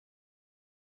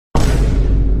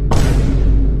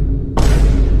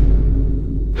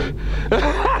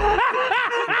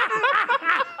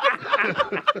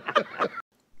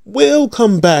we'll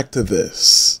come back to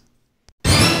this.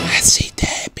 I see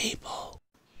dead people.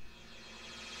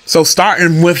 So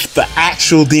starting with the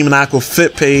actual Demoniacal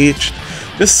Fit page,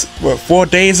 this, 4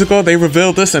 days ago they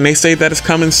revealed this and they say that it's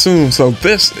coming soon. So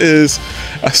this is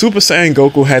a Super Saiyan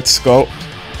Goku head sculpt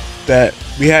that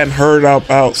we hadn't heard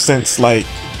about since, like,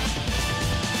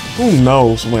 who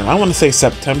knows when. I want to say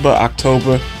September,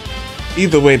 October.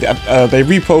 Either way, they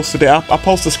reposted it. I'll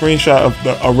post a screenshot of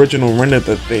the original render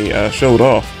that they showed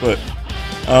off. But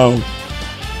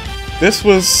this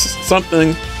was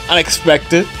something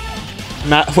unexpected.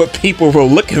 Not what people were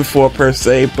looking for per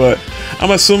se, but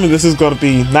I'm assuming this is going to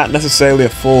be not necessarily a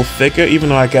full figure, even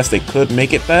though I guess they could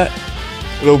make it that.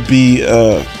 It'll be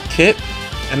a kit,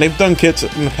 and they've done kits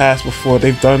in the past before.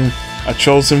 They've done a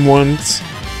Chosen Ones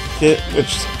kit,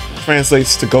 which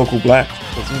translates to Goku Black,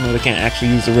 because, you know, they can't actually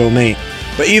use the real name.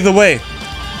 But either way,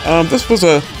 this was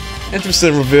a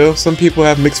interesting reveal. Some people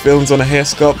have mixed feelings on the hair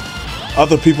sculpt.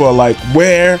 Other people are like,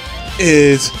 where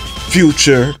is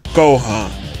Future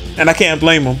Gohan? And I can't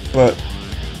blame them, but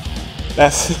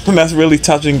that's really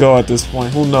touch and go at this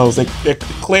point. Who knows? They're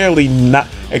clearly not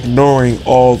ignoring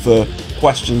all the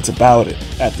questions about it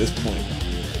at this point.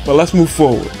 But let's move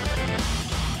forward.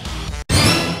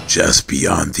 Just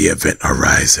beyond the event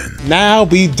horizon. Now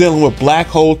we dealing with Black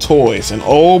Hole Toys, and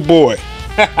oh boy.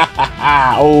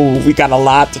 Oh, we got a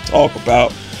lot to talk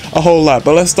about. A whole lot.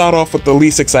 But let's start off with the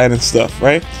least exciting stuff,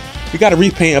 right? We got a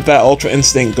repaint of that Ultra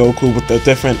Instinct Goku with the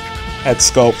different head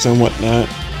sculpts and whatnot.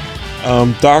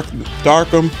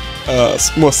 Darker,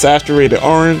 more saturated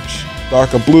orange,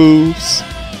 darker blues,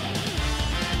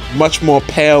 much more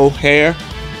pale hair.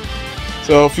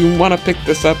 So if you want to pick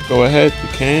this up, go ahead, you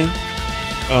can.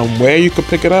 Where you could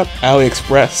pick it up?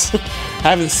 AliExpress.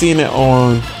 Haven't seen it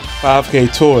on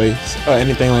 5K Toys or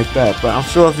anything like that, but I'm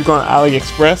sure if you go on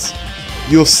AliExpress,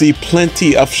 you'll see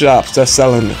plenty of shops that's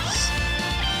selling this.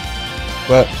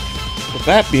 But with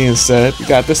that being said, we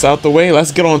got this out the way.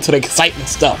 Let's get on to the exciting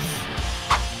stuff.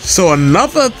 So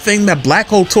another thing that Black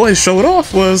Hole Toys showed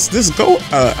off was this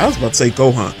I was about to say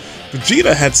Gohan,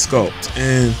 Vegeta head sculpt,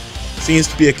 and seems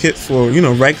to be a kit for, you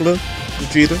know, regular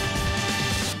Vegeta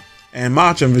and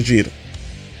Machin Vegeta.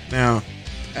 Now,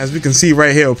 as we can see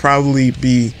right here, will probably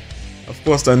be, of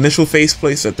course, the initial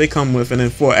faceplates that they come with, and then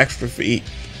 4 extra for each.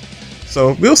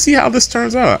 So we'll see how this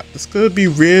turns out. This could be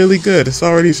really good. It's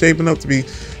already shaping up to be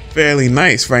fairly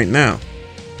nice right now,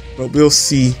 but we'll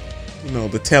see, you know,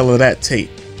 the tail of that tape.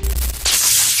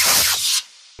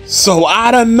 So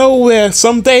out of nowhere,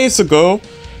 some days ago,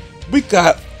 we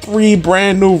got 3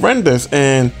 brand new renders,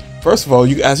 and first of all,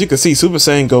 as you can see, Super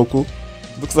Saiyan Goku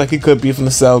looks like he could be from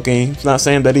the Cell games. Not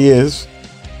saying that he is,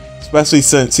 especially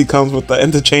since he comes with the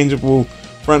interchangeable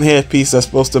front headpiece that's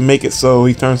supposed to make it so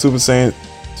he turns Super Saiyan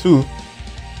 2.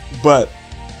 But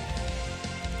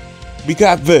we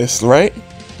got this, right?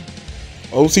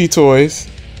 OC Toys.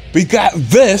 We got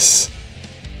this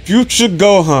Future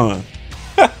Gohan.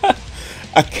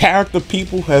 A character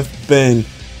people have been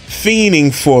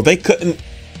fiending for. They couldn't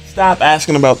stop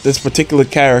asking about this particular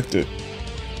character.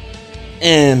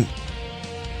 And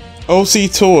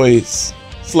OC Toys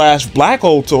 / Black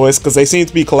Hole Toys, because they seem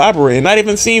to be collaborating. Not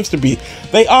even seems to be.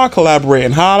 They are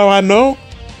collaborating. How do I know?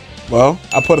 Well,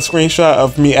 I put a screenshot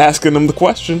of me asking them the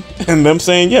question and them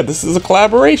saying, yeah, this is a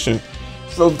collaboration.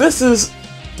 So this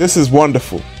is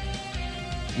wonderful.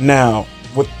 Now,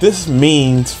 what this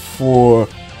means for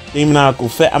Demoniacal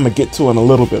Fit, I'm gonna get to in a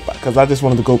little bit, because I just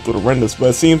wanted to go through the renders.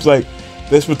 But it seems like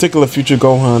this particular Future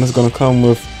Gohan is gonna come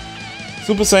with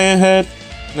Super Saiyan head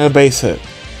and a base head.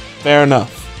 Fair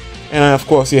enough. And of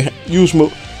course, your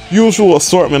usual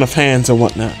assortment of hands and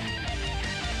whatnot.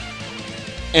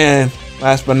 And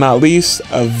last but not least,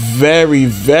 a very,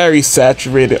 very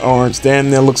saturated orange. Damn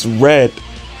near looks red.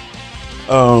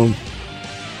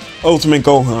 Ultimate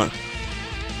Gohan.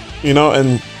 You know,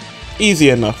 and easy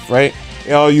enough, right?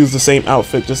 They all use the same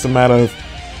outfit, just a matter of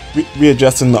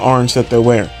readjusting the orange that they're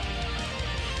wearing.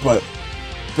 But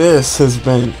this has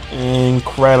been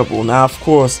incredible. Now, of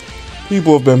course,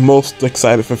 people have been most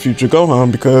excited for Future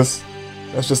Gohan because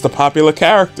that's just a popular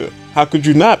character. How could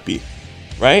you not be,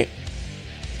 right?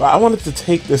 But I wanted to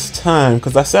take this time,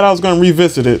 because I said I was going to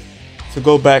revisit it, to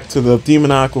go back to the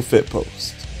Demoniacal Fit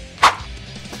post.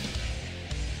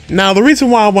 Now, the reason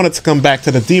why I wanted to come back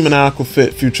to the Demoniacal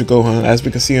Fit Future Gohan, as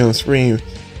we can see on the screen,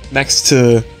 next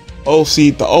to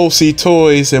the OC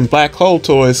Toys and Black Hole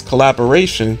Toys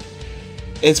collaboration,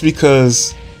 is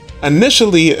because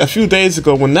initially, a few days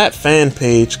ago, when that fan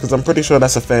page, because I'm pretty sure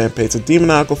that's a fan page, a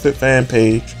Demoniacal Fit fan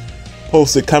page,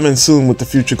 posted coming soon with the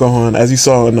Future Gohan, as you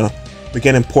saw in the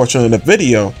beginning portion of the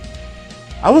video,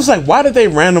 I was like, why did they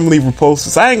randomly repost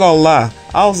this? I ain't gonna lie.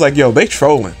 I was like, yo, they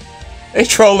trolling. They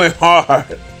trolling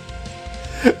hard.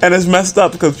 And it's messed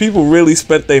up because people really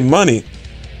spent their money.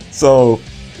 So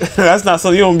that's not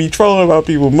something you don't be trolling about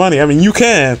people's money. I mean, you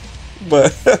can,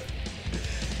 but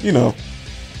you know,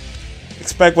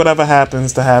 expect whatever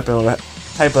happens to happen, or that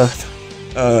type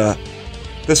of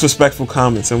disrespectful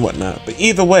comments and whatnot. But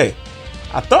either way,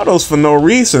 I thought it was for no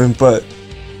reason, but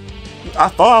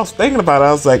I was thinking about it.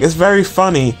 I was like, it's very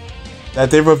funny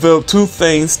that they revealed two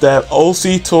things that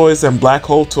OC Toys and Black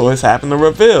Hole Toys happened to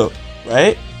reveal,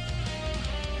 right?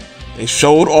 They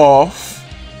showed off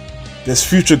this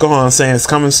Future Gohan saying it's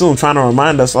coming soon, trying to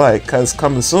remind us, like, cause it's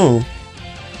coming soon.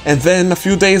 And then a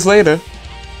few days later,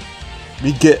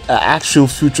 we get an actual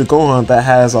Future Gohan that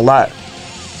has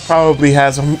probably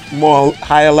has a more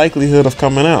higher likelihood of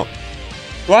coming out.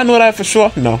 Do I know that for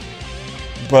sure? No.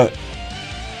 But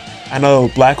I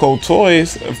know Black Hole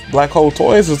Toys, if Black Hole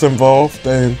Toys is involved,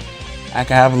 then I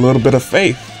can have a little bit of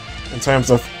faith in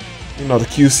terms of, you know, the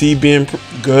QC being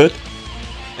good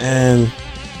and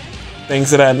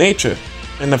things of that nature.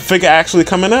 And the figure actually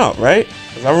coming out, right?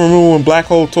 Because I remember when Black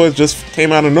Hole Toys just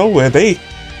came out of nowhere, they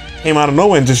came out of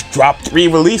nowhere and just dropped 3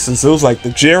 releases. It was like the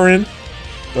Jiren,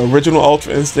 the original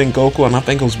Ultra Instinct Goku, and I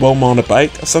think it was Bulma on the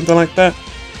bike or something like that.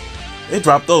 They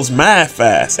dropped those mad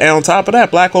fast. And on top of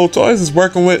that, Black Hole Toys is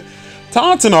working with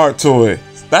Taunton Art Toys.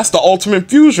 That's the ultimate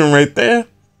fusion right there.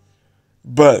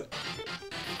 But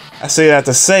I say that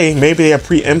to say, maybe they're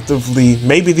preemptively,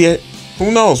 maybe they're,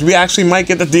 who knows, we actually might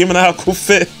get the demoniacal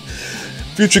fit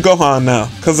Future Gohan now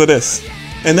because of this.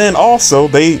 And then also,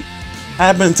 they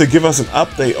happened to give us an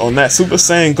update on that Super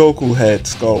Saiyan Goku head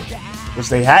sculpt, which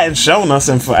they hadn't shown us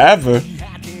in forever,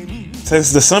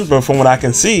 since December from what I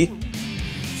can see.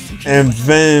 And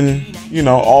then, you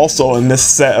know, also in this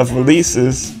set of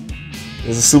releases,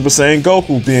 there's a Super Saiyan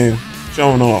Goku being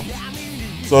shown off.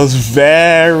 So it's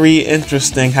very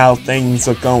interesting how things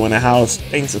are going and how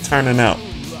things are turning out.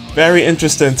 Very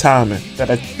interesting timing.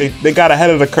 That they got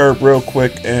ahead of the curve real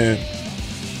quick, and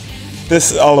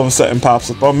this all of a sudden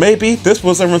pops up. Or maybe this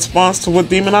was in response to what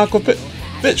Demoniacal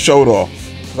Fit showed off.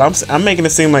 I'm making it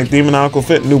seem like Demoniacal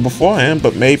Fit knew beforehand,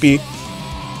 but maybe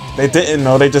they didn't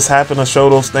know. They just happened to show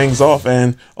those things off,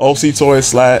 and OC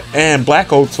Toys and Black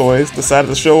Hole Toys decided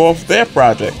to show off their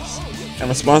projects in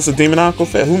response to Demoniacal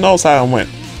Fit. Who knows how it went?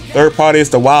 Third party is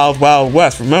the Wild Wild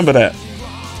West. Remember that.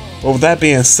 But with that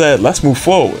being said, let's move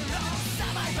forward.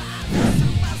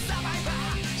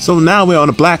 So now we're on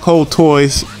the Black Hole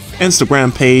Toys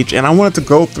Instagram page, and I wanted to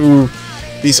go through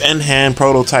these in-hand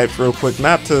prototypes real quick.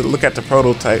 Not to look at the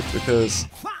prototypes because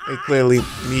they clearly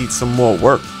need some more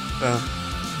work,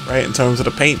 right, in terms of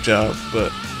the paint job, but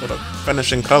for the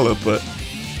finishing color. But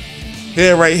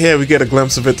here, right here, we get a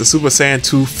glimpse of it, the Super Saiyan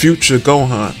 2 Future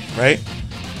Gohan, right?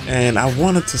 And I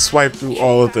wanted to swipe through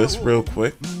all of this real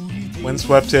quick. Went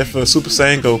swept here for Super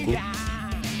Saiyan Goku.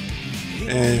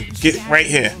 And get right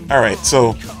here. Alright,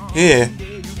 so here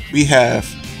we have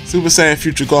Super Saiyan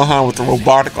Future Gohan with the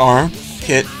robotic arm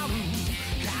kit.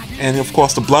 And of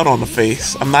course the blood on the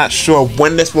face. I'm not sure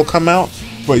when this will come out,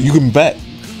 but you can bet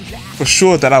for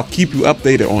sure that I'll keep you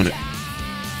updated on it.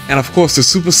 And of course the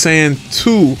Super Saiyan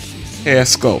 2 hair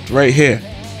sculpt right here.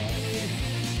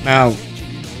 Now,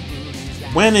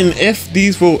 when and if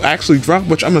these will actually drop,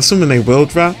 which I'm assuming they will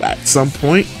drop at some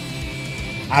point,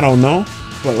 I don't know.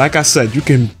 But like I said, you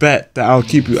can bet that I'll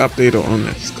keep you updated on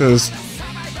this, because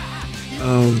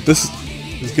this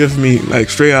is giving me like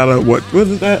straight out of what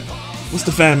is that? What's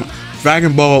the fan?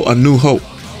 Dragon Ball: A New Hope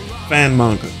fan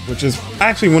manga, which is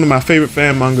actually one of my favorite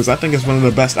fan mangas. I think it's one of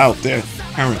the best out there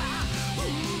current.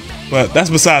 But that's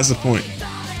besides the point.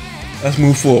 Let's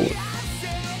move forward.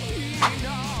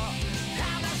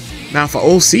 Now for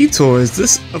OC Toys,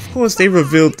 this, of course, they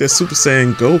revealed their Super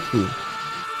Saiyan Goku.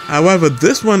 However,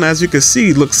 this one, as you can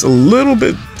see, looks a little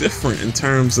bit different in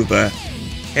terms of the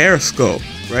hair sculpt,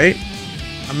 right?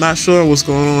 I'm not sure what's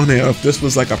going on here, if this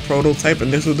was like a prototype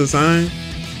initial design,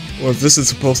 or if this is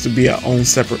supposed to be our own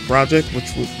separate project,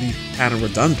 which would be kind of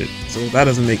redundant. So that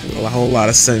doesn't make a whole lot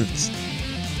of sense.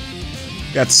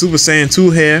 Got the Super Saiyan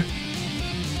 2 hair,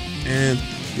 and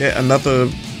yet another,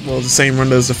 well, the same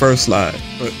render as the first slide,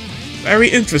 but very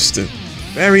interesting.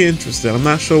 Very interesting. I'm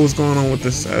not sure what's going on with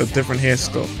this different hair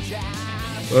sculpt.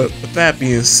 But with that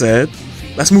being said,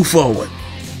 let's move forward.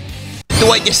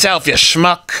 Do it yourself, you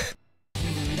schmuck.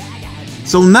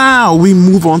 So now we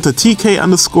move on to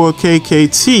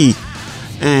TK_KKT,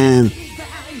 and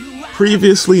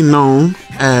previously known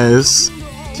as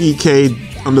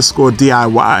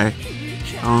TK_DIY.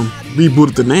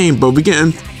 Rebooted the name, but we're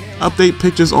getting update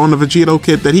pictures on the Vegito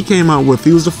kit that he came out with.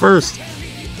 He was the first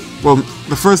well,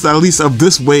 the first at least of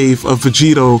this wave of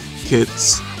Vegito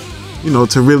kits, you know,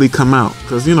 to really come out.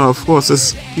 Because, you know, of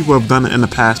course, people have done it in the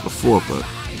past before, but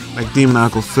like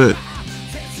Demoniacal Fit.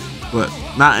 But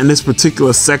not in this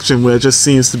particular section where it just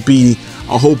seems to be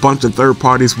a whole bunch of third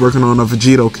parties working on a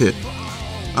Vegito kit.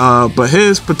 But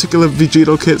his particular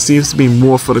Vegito kit seems to be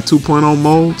more for the 2.0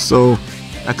 mode, so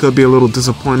that could be a little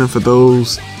disappointing for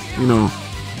those, you know,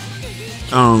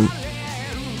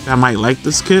 that might like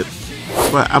this kit.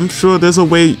 But I'm sure there's a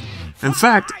way. In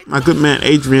fact, my good man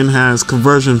Adrian has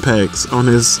conversion pegs on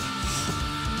his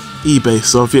eBay,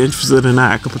 so if you're interested in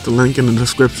that, I can put the link in the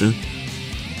description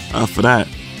for that.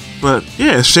 But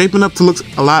yeah, it's shaping up to look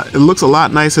a lot. It looks a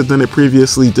lot nicer than it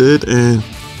previously did, and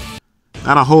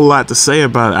not a whole lot to say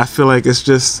about it. I feel like it's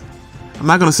just, I'm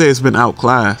not gonna say it's been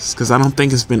outclassed, because I don't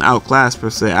think it's been outclassed per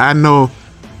se. I know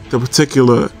the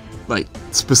particular, like,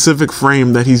 specific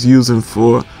frame that he's using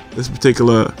for this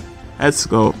particular head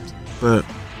sculpt, but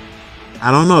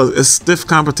I don't know. It's stiff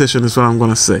competition is what I'm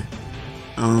gonna say.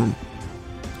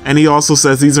 And he also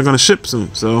says these are gonna ship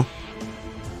soon, so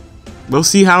we'll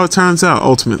see how it turns out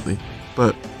ultimately.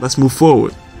 But let's move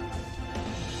forward.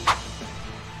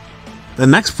 The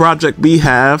next project we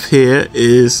have here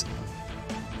is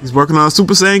he's working on a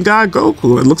Super Saiyan God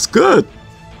Goku. It looks good,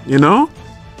 you know.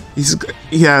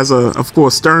 He has a, of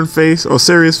course, stern face or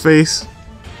serious face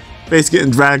getting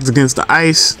dragged against the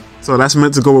ice, so that's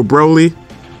meant to go with Broly.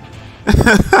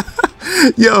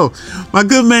 Yo, my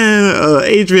good man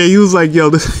Adrian, he was like, yo,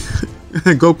 this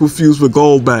Goku fused with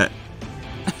Goldbat,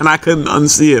 and I couldn't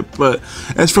unsee it. But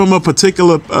it's from a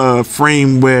particular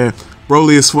frame where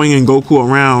Broly is swinging Goku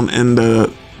around in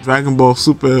the Dragon Ball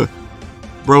Super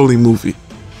Broly movie.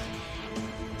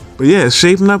 But yeah, it's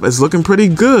shaping up. It's looking pretty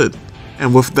good.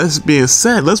 And with this being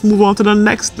said, let's move on to the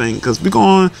next thing, because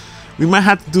we might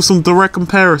have to do some direct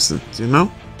comparisons, you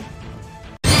know?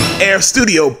 Air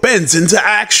Studio bends into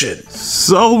action.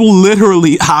 So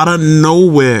literally out of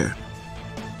nowhere,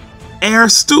 Air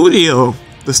Studio,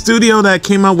 the studio that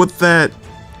came out with that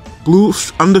blue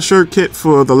undershirt kit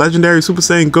for the legendary Super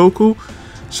Saiyan Goku,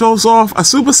 shows off a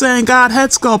Super Saiyan God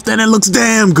head sculpt, and it looks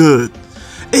damn good.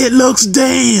 It looks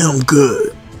damn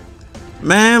good.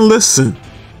 Man, listen,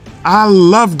 I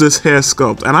love this hair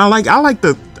sculpt, and I like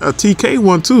the TK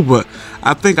one too, but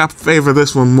I think I favor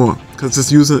this one more,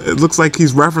 because it looks like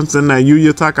he's referencing that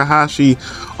Yuya Takahashi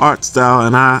art style,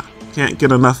 and I can't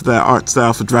get enough of that art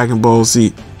style for Dragon Ball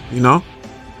Z, you know?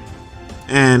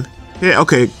 And here,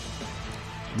 okay,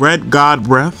 Red God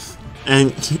Breath,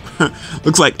 and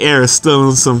looks like Air is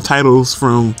stealing some titles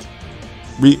from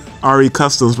RE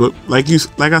Customs, but like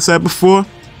I said before,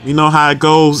 you know how it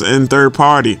goes in third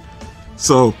party.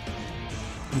 So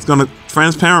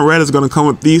Transparent Red is gonna come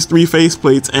with these 3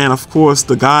 faceplates, and of course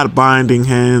the God binding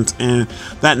hands, and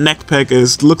that neck peg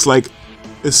looks like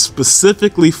it's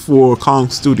specifically for Kong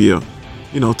Studio,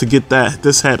 you know, to get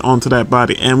this head onto that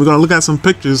body. And we're gonna look at some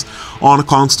pictures on the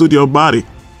Kong Studio body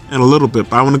in a little bit,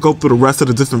 but I want to go through the rest of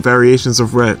the different variations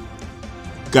of red.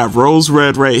 Got rose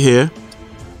red right here.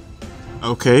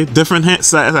 Okay, different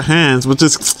set of hands, which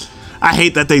is, I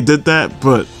hate that they did that,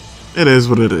 but it is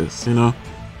what it is, you know.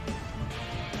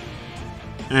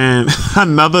 And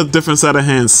another different set of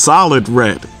hands, solid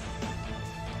red.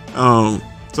 So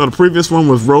the previous one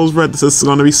was rose red. This is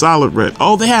going to be solid red.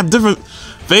 Oh, they have different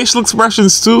facial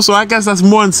expressions too, so I guess that's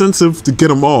more incentive to get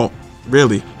them all.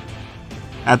 Really,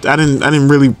 I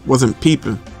wasn't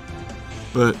peeping,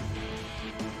 but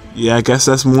yeah, I guess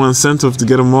that's more incentive to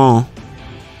get them all.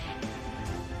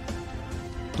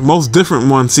 The most different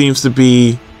one seems to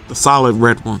be the solid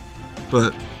red one,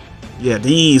 but yeah,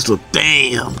 these look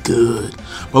damn good.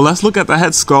 But let's look at the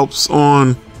head sculpts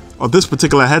or this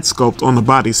particular head sculpt on the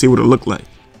body, see what it looked like.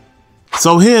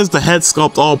 So here's the head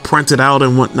sculpt all printed out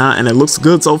and whatnot, and it looks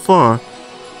good so far.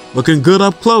 Looking good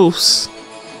up close.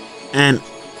 And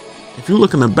if you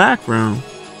look in the background,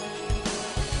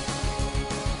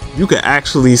 you can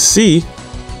actually see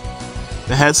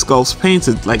the head sculpt's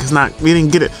painted. Like, it's not, we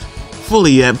didn't get it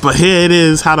fully yet, but here it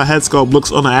is how the head sculpt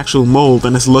looks on the actual mold,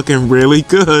 and it's looking really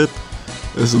good.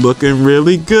 It's looking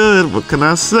really good. What can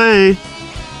I say?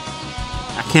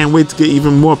 I can't wait to get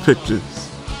even more pictures.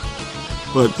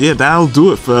 But yeah, that'll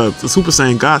do it for the Super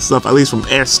Saiyan God stuff, at least from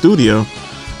Air Studio.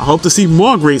 I hope to see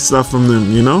more great stuff from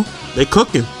them, you know? They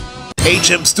cooking.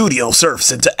 HM Studio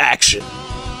surfs into action.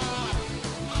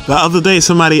 The other day,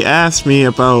 somebody asked me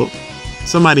about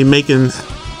somebody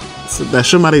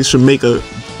should make a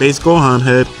base Gohan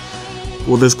head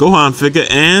with this Gohan figure,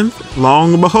 and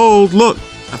long and behold, look,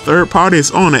 a third party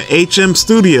is on it, HM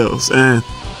Studios, and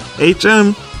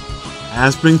HM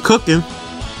has been cooking.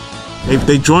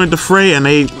 They joined the fray, and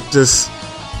they just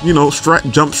you know,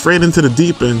 jumped straight into the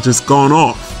deep end, just gone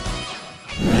off.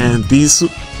 And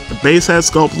the base head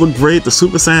sculpt look great. The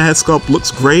Super Saiyan head sculpt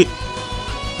looks great.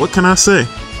 What can I say?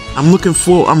 I'm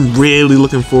really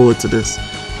looking forward to this,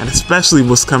 and especially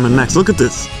what's coming next. Look at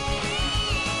this.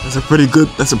 That's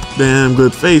a damn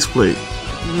good faceplate.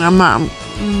 How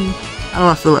do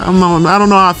I feel? I don't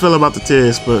know how I feel about the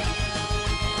tears, but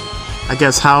I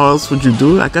guess how else would you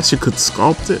do it? I guess you could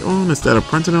sculpt it on instead of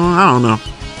printing it on. I don't know.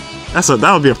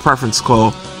 That would be a preference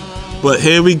call. But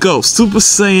here we go. Super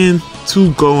Saiyan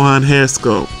 2 Gohan hair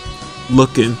sculpt,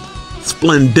 looking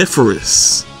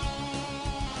splendiferous,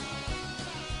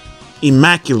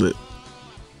 immaculate.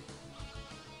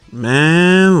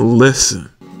 Man, listen.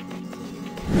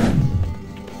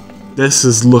 This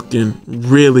is looking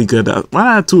really good. Why did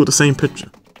I have two of the same picture?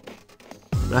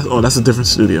 That's a different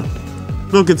studio.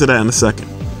 We'll get to that in a second.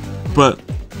 But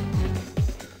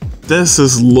this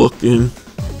is looking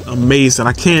amazing.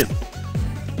 I can't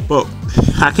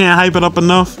hype it up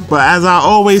enough. But as I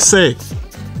always say,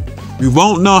 we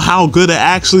won't know how good it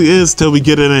actually is till we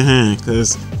get it in hand.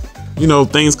 Because, you know,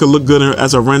 things could look good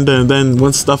as a render, and then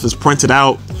once stuff is printed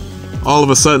out, all of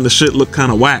a sudden the shit look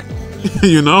kind of whack.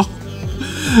 You know?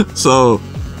 So,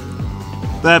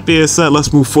 that being said,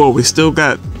 let's move forward. We still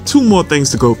got 2 more things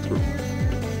to go through.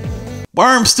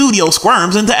 Worm Studio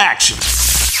squirms into action.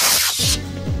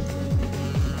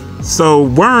 So,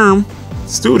 Worm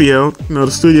Studio, you know,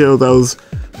 the studio that was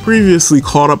previously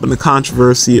caught up in the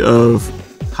controversy of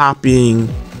copying,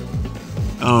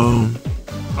 why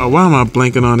am I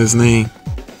blanking on his name?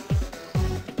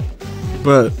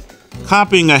 But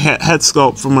copying a head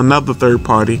sculpt from another third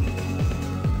party.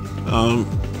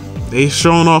 They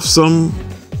shown off some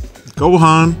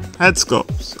Gohan head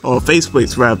sculpts, or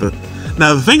faceplates rather.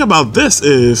 Now the thing about this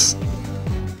is,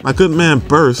 my good man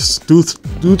Burst, due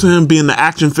to him being the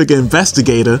action figure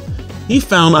investigator, he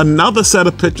found another set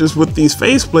of pictures with these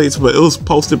faceplates, but it was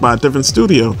posted by a different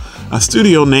studio, a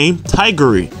studio named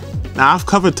Tigery. Now I've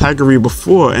covered Tigery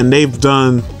before, and they've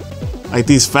done like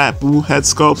these Fat Boo head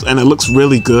sculpts, and it looks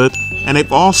really good. And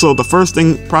they've also, the first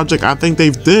project I think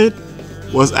they've did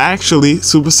was actually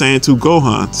Super Saiyan 2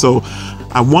 Gohan. So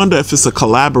I wonder if it's a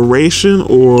collaboration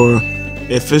or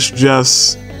if it's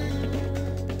just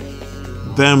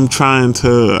them trying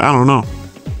to, I don't know,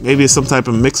 maybe it's some type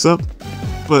of mix-up.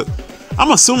 But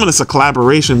I'm assuming it's a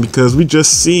collaboration because we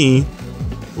just seen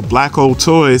with Black Hole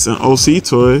Toys and OC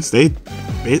Toys, they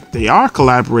are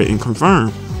collaborating,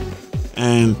 confirmed.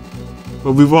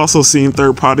 But we've also seen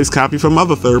third parties copy from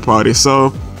other third parties,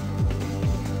 so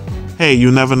hey, you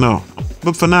never know.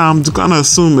 But for now, I'm gonna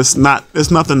assume it's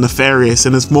nothing nefarious,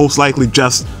 and it's most likely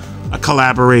just a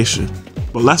collaboration.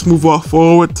 But let's move on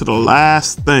forward to the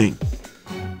last thing.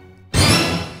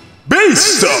 Base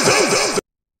stuff.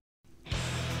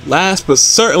 Last but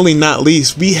certainly not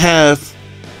least, we have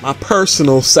my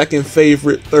personal second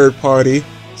favorite third party,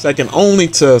 second only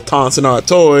to Tonsinart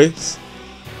Toys,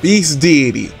 Beast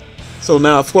Deity. So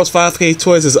now, of course, 5K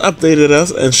Toys has updated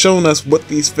us and shown us what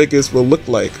these figures will look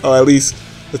like, or at least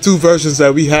the 2 versions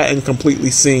that we hadn't completely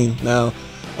seen. Now,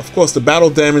 of course, the Battle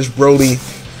Damage Broly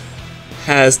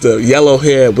has the yellow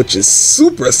hair, which is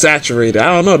super saturated.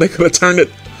 I don't know, they could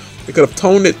have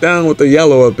toned it down with the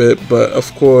yellow a bit, but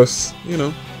of course, you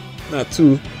know, not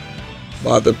too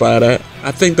bothered by that.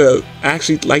 I think I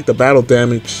actually like the Battle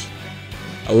Damage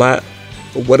a lot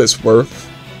for what it's worth.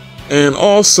 And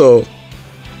also,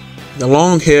 the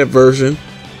long hair version,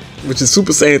 which is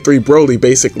Super Saiyan 3 Broly,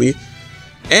 basically.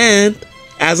 And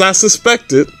as I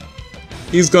suspected,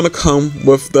 he's gonna come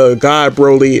with the God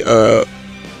Broly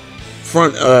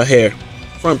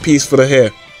front piece for the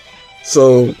hair.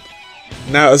 So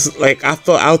now it's like I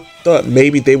thought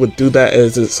maybe they would do that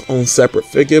as its own separate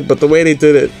figure, but the way they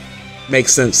did it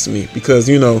makes sense to me because,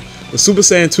 you know, the Super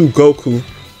Saiyan 2 Goku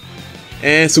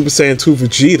and Super Saiyan 2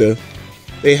 Vegeta,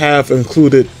 they have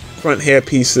included front hair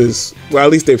pieces. Well,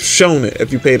 at least they've shown it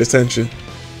if you paid attention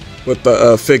with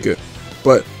the figure.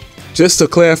 But just to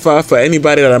clarify for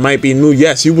anybody that might be new,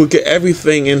 yes, you will get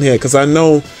everything in here, because I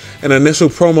know in initial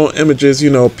promo images, you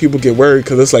know, people get worried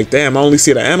because it's like, damn, I only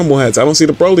see the animal heads, I don't see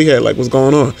the Broly head, like what's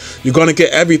going on? You're gonna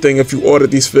get everything if you order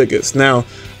these figures. Now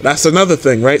that's another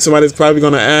thing, right? Somebody's probably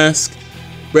gonna ask,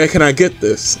 where can I get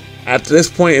this? At this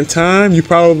point in time, you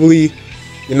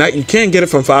can't get it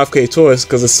from 5K Toys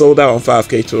because it's sold out on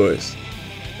 5K Toys.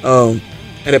 And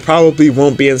it probably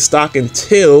won't be in stock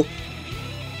until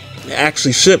it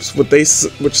actually ships, which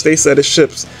they said it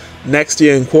ships next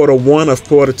year in Q1 of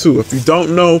Q2. If you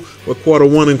don't know what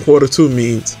Q1 and Q2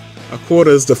 means, a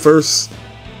quarter is the first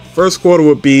quarter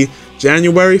would be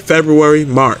January, February,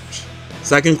 March.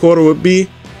 Second quarter would be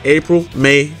April,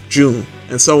 May, June.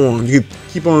 and so on. You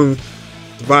keep on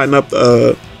dividing up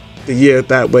the year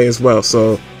that way as well.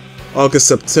 So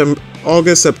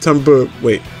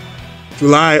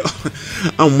July,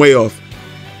 I'm way off.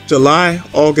 July,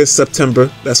 August, September,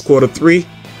 that's quarter 3.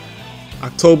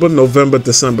 October, November,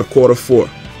 December, quarter 4.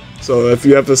 So if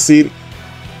you ever see,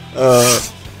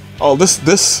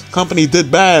 this company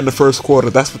did bad in the first quarter,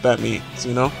 that's what that means,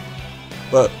 you know?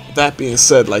 But that being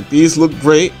said, like, these look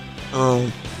great.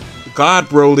 God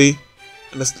Broly,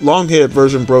 and this long-haired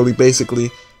version Broly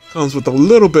basically comes with a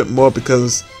little bit more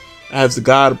because it has the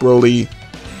God Broly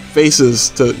faces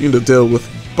to, you know, deal with.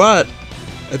 But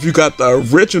if you got the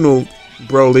original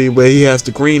Broly where he has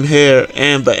the green hair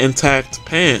and the intact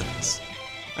pants,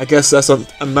 I guess that's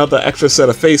another extra set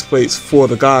of faceplates for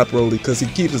the God Broly because he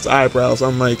keeps his eyebrows,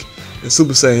 unlike in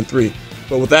Super Saiyan 3.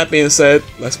 But with that being said,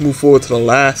 let's move forward to the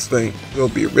last thing. It'll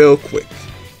be real quick.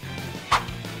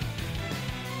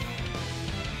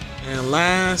 And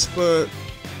last, but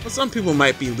some people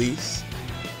might be least,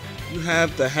 you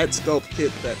have the head sculpt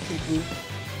kit that people,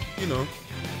 you know,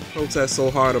 protest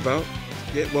so hard about.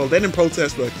 Yeah, well, they didn't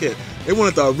protest for a kit. They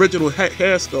wanted the original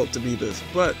hair sculpt to be this,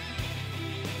 but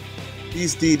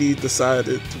these DD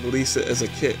decided to release it as a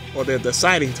kit, or they're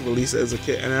deciding to release it as a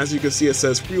kit. And as you can see, it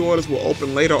says pre-orders will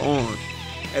open later on.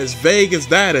 As vague as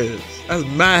that is, that's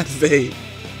mad vague.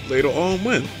 Later on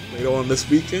when? Later on this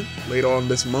weekend? Later on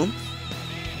this month?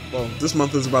 Well, this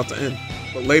month is about to end,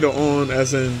 but later on,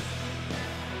 as in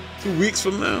 2 weeks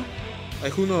from now?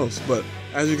 Like, who knows? But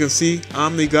as you can see,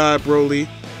 Omni God Broly.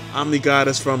 Omni God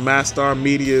is from Mastar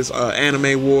Media's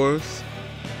Anime Wars.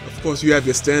 Of course, you have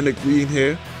your standard green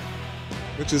hair,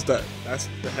 which is that's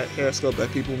the hair sculpt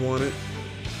that people wanted.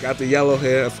 Got the yellow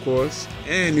hair, of course,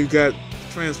 and you got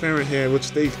transparent hair,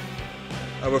 which they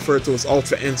refer to as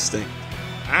Ultra Instinct.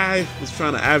 I was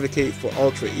trying to advocate for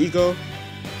Ultra Ego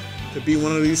to be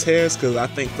one of these hairs because I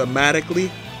think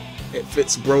thematically it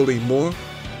fits Broly more.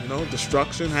 You know,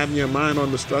 destruction, having your mind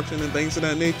on destruction and things of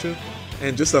that nature.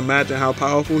 And just imagine how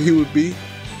powerful he would be.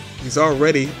 He's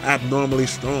already abnormally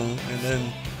strong, and then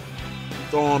you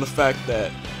throw on the fact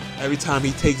that every time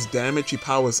he takes damage, he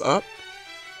powers up.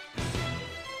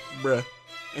 Bruh.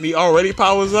 And he already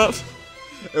powers up?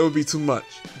 It would be too much.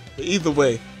 But either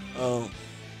way, I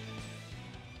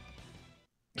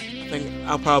think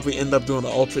I'll probably end up doing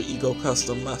an Ultra Ego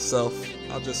custom myself.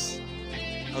 I'll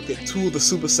get 2 of the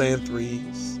Super Saiyan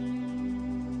 3s.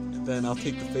 And then I'll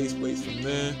take the faceplates from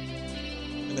there.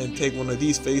 And then take one of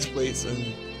these faceplates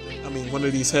one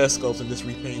of these hair sculpts and just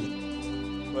repaint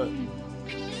it. But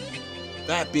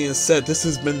that being said, this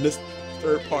has been this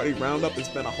third-party roundup. It's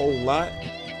been a whole lot.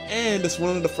 And it's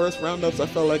one of the first roundups I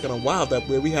felt like in a while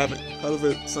where we haven't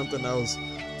covered something that was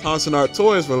Thompson Art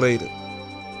Toys related.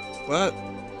 But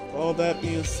all that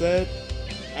being said,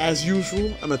 as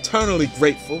usual, I'm eternally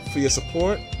grateful for your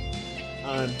support.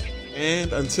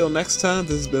 And until next time,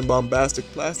 this has been Bombastic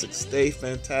Plastic. Stay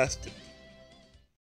fantastic.